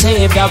by the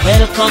Savior,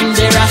 welcome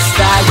the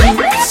Rasta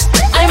youths.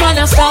 I'm on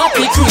a start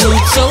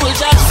recruit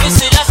soldiers for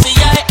Selassie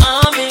I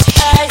army.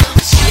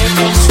 Here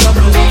comes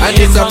trouble, and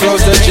it's a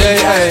close to J.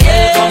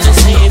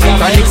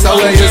 Chronicles are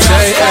where you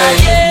say,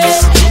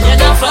 you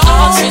know for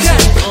oxygen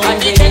and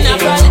the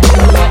general.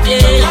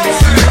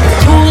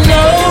 Who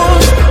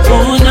knows?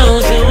 Who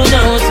knows? Who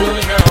knows? Who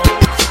knows?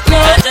 No,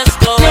 I just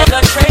go with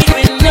the trade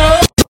with no.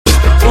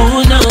 Who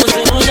knows?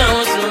 Who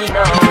knows? Who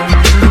knows?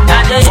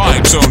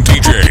 Vibe Zone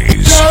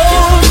DJs.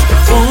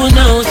 Who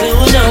knows? Who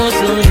knows?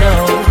 Who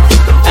knows?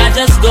 I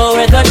just go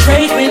where the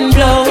trade wind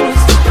blows,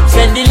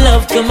 sending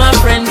love to my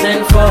friends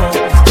and foes.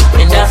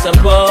 And I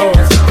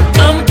suppose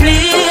I'm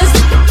pleased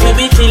to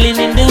be chilling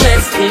in the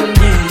West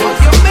Indies.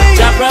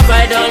 I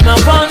provide all my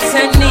wants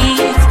and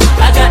needs.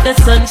 I got the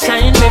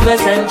sunshine,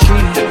 rivers and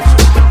trees.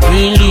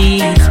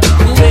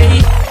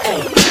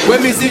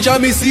 When me see Jah,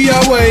 me see a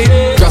way.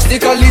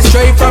 Drastically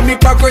straight from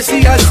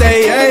hypocrisy, I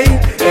say, hey.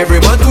 Every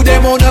man to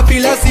them own a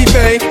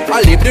philosophy.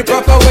 I live the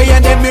proper way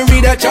and then me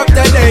read a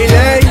chapter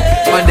daily.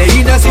 Man, they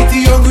in a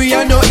city hungry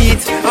and no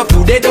eat. And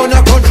food they down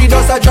a country,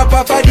 just a drop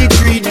off of the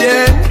tree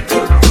then.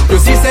 You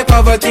see, say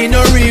poverty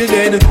no real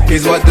then,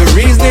 is what the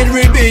reason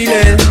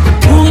revealing.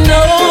 Who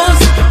knows?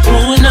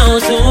 Who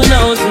knows? Who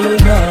knows? Who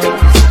knows?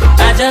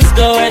 I just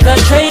go where the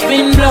trade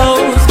wind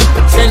blows,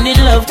 sending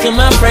love to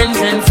my friends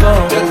and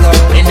foes.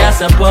 And I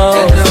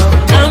suppose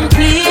I'm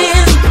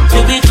pleased to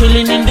be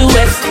chilling in the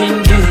West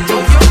Indies.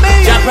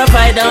 I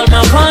provide all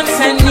my wants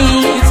and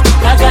needs.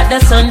 I got the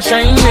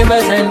sunshine,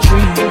 rivers and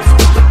trees.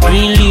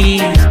 Green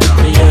leaves,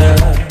 yeah.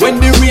 When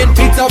the rain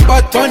hits up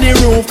at on the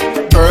roof,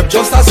 herb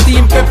just a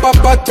steam, pepper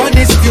pot on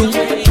the stew.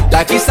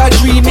 Like it's a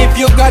dream if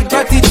you got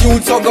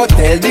gratitude. So go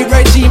tell the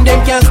regime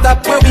them can't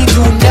stop what we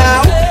do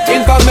now.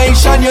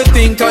 Information you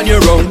think on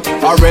your own,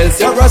 or else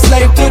you're a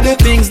slave to the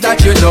things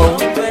that you know.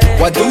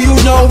 What do you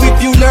know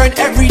if you learn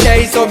every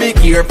day? So be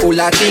careful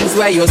of things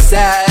where you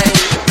say.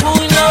 Who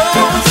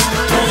knows?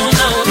 Who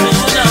knows? Who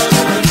knows?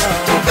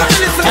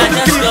 I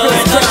just go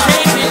in the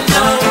trade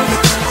window,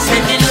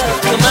 sending love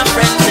to my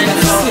friends and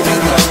foes.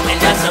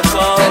 And I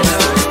suppose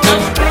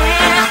I'm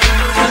proud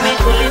to be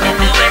pulling in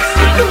the West.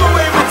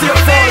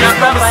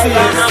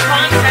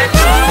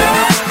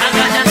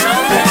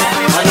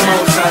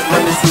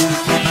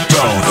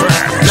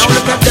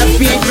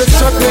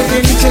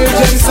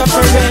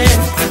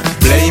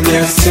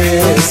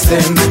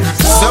 system.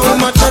 So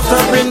much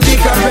uttering,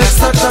 bigger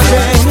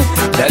stuttering.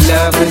 The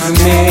love is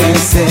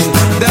missing.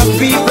 The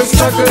people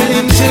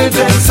struggling,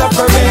 children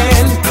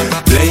suffering.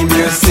 Blame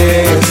your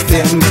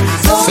system.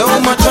 So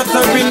much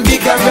uttering,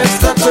 bigger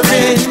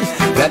stuttering.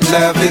 That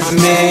love is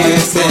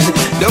missing.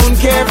 Don't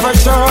care for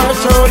sure,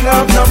 show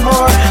love no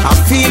more. I'm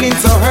feeling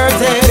so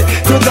hurted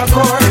to the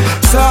core.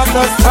 Sort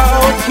us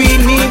out, we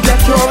need the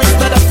cure.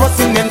 Instead of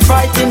fussing and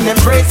fighting,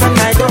 embrace and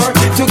adore.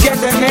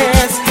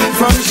 Togetherness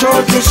from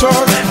shore to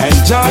shore, and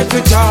joy to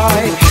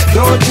joy,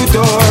 door to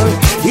door.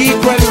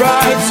 Equal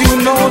rights, you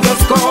know the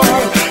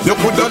score. You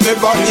could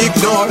never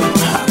ignore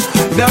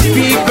the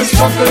people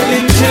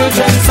struggling,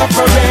 children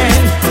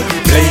suffering.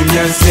 Blame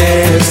your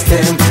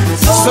system.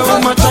 So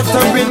much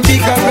uttering,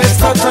 bigger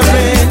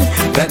stuttering.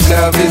 That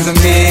love is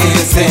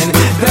missing.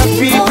 The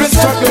people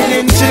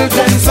struggling,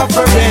 children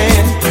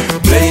suffering.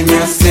 Blame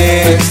your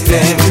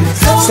system.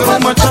 So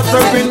much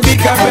uttering,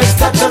 bigger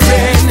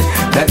stuttering.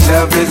 That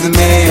love is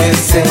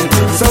missing.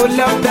 So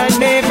love thy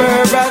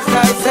neighbor as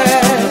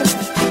thyself.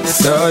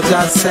 So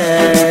just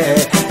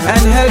say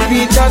and help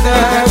each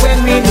other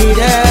when we need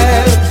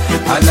help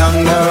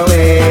along the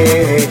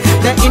way.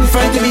 The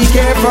infant, be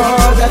careful,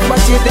 that's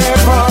what you're there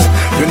for.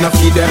 Do not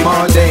feed them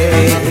all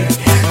day.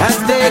 As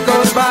day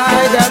goes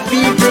by, the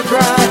people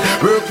cry,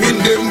 working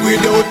them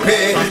without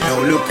pay.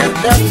 Now look at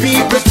the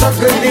people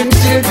struggling,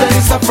 children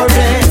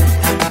suffering.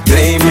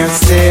 Blame your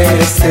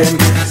system.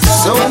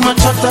 So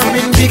much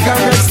uttering, bigger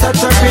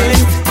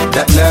stuttering.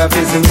 That love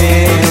is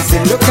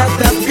missing. Look at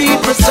the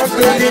people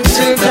struggling,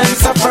 children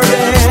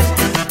suffering.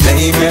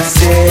 Blame your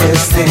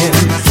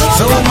system.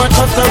 So much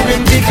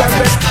uttering, bigger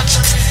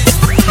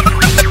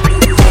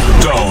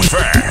Don't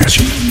fast.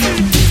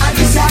 I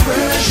just have a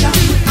version,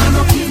 I'm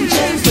a King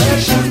James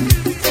version.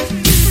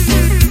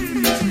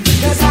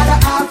 Cause out of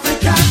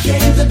Africa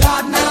came the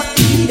Garden of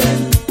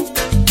Eden.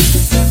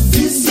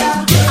 This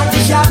year, I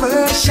just have a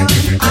version,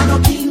 I'm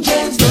a King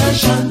James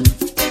version.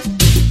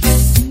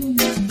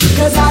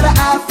 Cause out of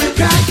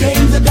Africa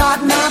came the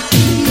Garden of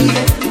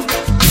Eden.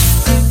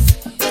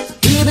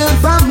 Hidden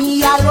from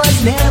me, I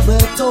was never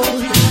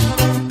told.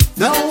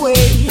 No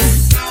way.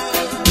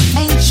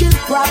 Ancient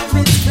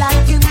prophets,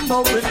 black and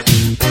bold,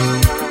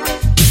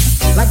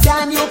 like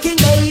Daniel, King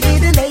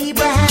David, and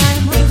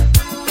Abraham.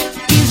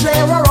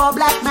 Israel were all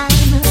black men.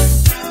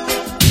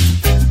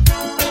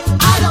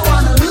 I don't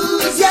wanna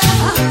lose ya.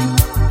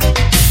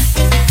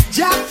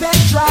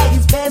 Japheth tried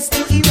his best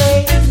to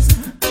erase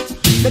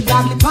the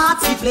godly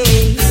parts he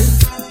played.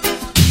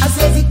 I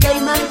says he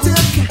came and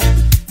took,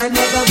 and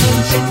never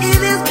mentioned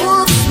in his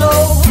book. No,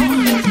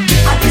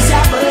 I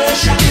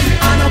disapprobation,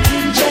 I know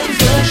King James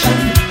version.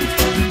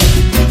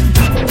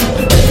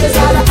 Cause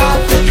out of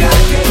Africa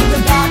came the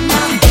God man.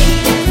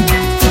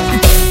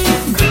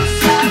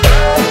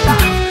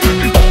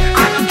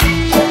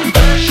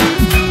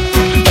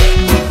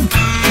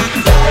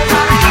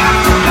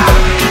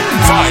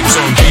 Vibe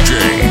Zone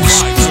DJs.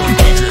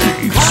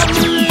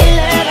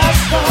 Let us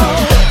go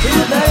to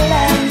the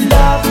land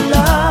of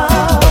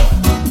love,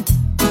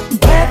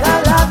 where the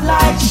love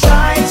light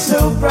shines so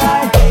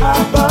bright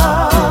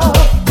above.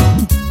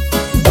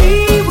 We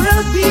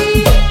will be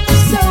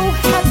so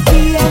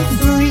happy and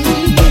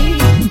free.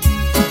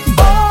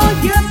 All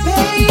your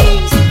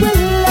pains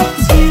will let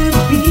you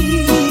be.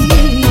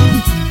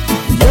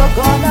 You're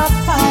gonna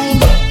find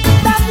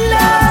that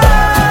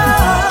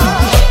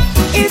love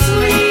is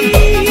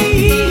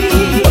real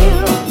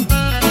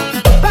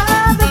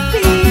by the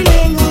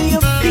feeling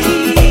you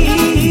feel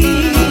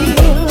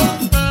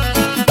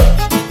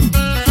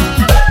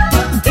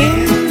in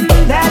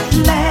that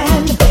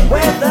land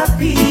where the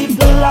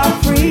people are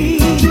free.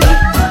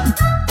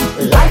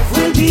 Life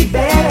will be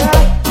better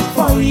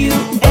for you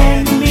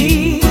and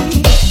me.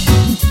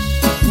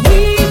 We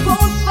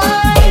won't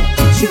find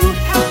true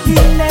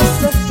happiness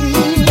or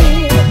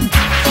fear.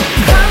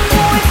 Come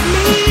with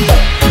me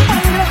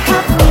and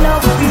have no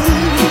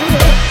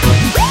fear.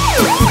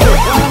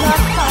 You're gonna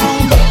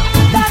find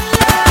that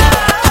love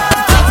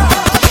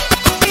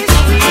is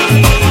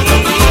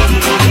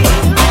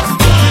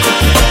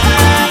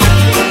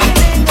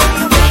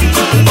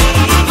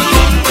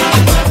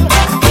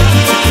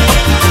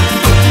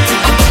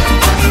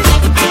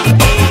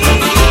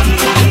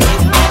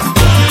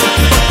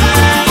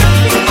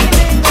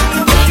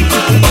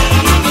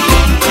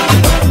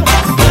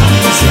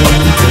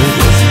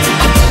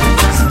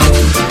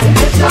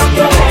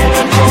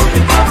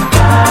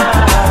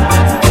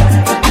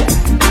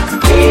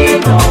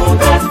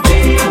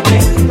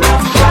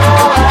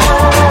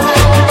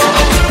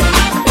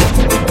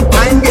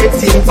I'm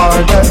getting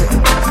older,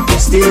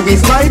 still we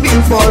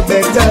striving for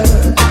better.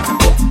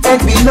 And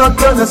we not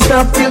gonna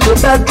stop till the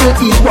battle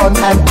is won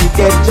and we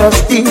get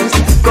justice.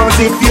 Cause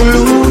if you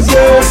lose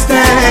your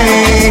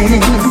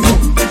stand,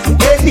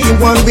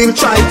 anyone will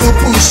try to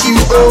push you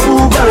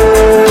over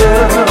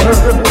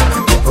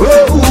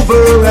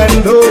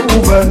and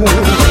over.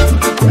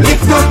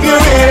 Lift up your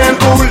head and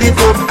hold it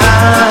up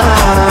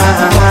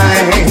high.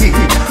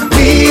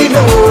 We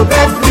know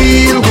that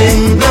we'll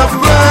win the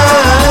prize.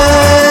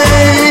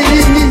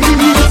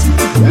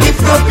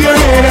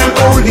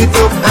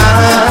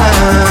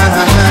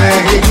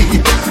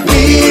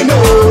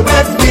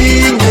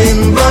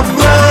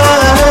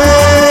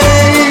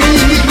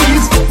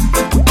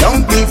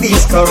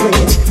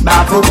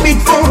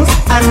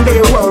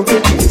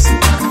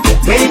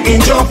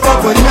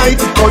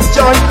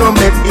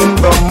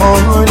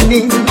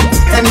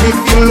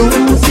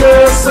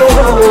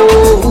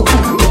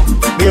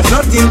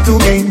 fighting to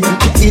gain,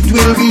 it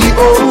will be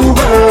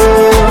over.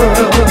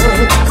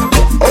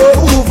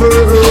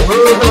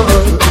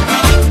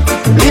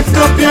 Lift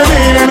up your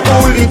head and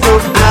hold it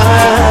up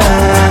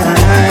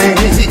high.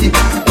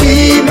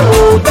 We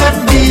know that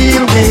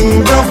we'll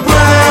win the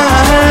prize.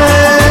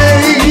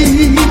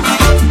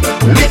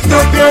 Lift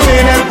up your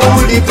head and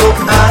hold it up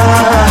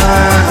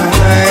high.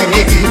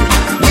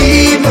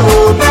 We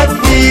know that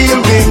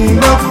we'll win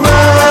the prize.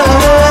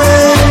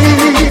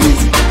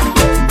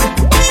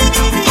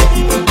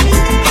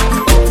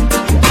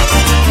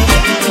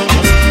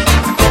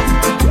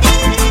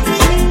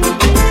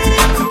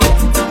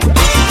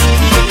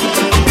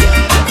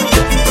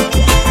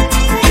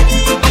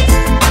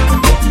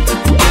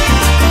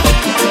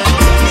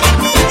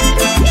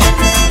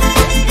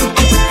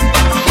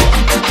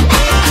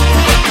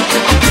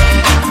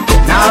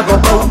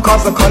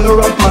 Cause the color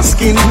of my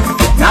skin.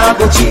 Now I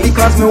go cheat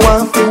because me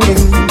want to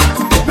win.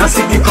 Now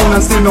see the crown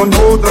and still don't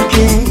know the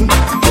king.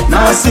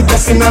 Now I see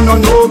blessing and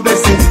don't know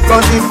blessing.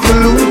 Cause if you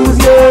lose